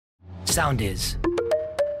Soundis.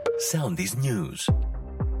 Soundis News.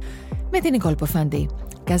 Με την Νικόλ Ποφαντή.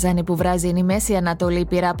 Καζάνι που βράζει είναι η Μέση Ανατολή,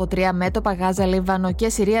 πήρα από 3 μέτωπα, Γάζα, Λίβανο και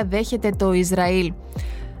Συρία δέχεται το Ισραήλ.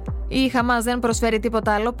 Η Χαμάς δεν προσφέρει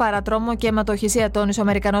τίποτα άλλο παρά τρόμο και αιματοχυσία, τόνισε ο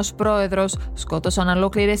Αμερικανός πρόεδρος. Σκότωσαν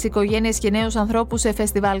ολόκληρες οικογένειες και νέους ανθρώπους σε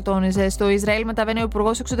φεστιβάλ, τόνισε. Στο Ισραήλ μεταβαίνει ο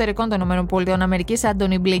Υπουργός Εξωτερικών των ΗΠΑ,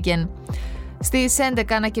 Άντονι Μπλίνκεν. Στις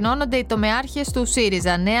 11 ανακοινώνονται οι τομεάρχες του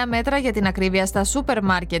ΣΥΡΙΖΑ. Νέα μέτρα για την ακρίβεια στα σούπερ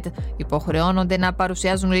μάρκετ. Υποχρεώνονται να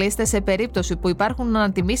παρουσιάζουν λίστες σε περίπτωση που υπάρχουν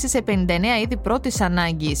ανατιμήσεις σε 59 είδη πρώτης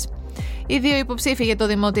ανάγκης. Οι 2 υποψήφοι για το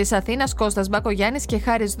Δημό της Αθήνας, Κώστας Μπακογιάννης και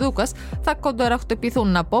Χάρης Δούκας, θα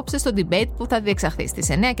κοντοραχτυπηθούν απόψε στο debate που θα διεξαχθεί στις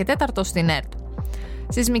 9 και 4 στην ΕΡΤ.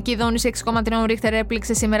 Σεισμική δόνηση 6,3 ρίχτερ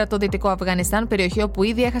έπληξε σήμερα το δυτικό Αφγανιστάν, περιοχή όπου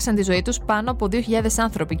ήδη έχασαν τη ζωή τους πάνω από 2.000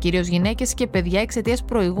 άνθρωποι, κυρίως γυναίκες και παιδιά, εξαιτίας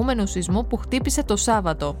προηγούμενου σεισμού που χτύπησε το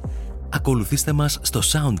Σάββατο. Ακολουθήστε μας στο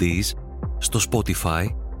Soundis, στο Spotify,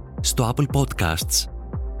 στο Apple Podcasts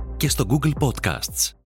και στο Google Podcasts.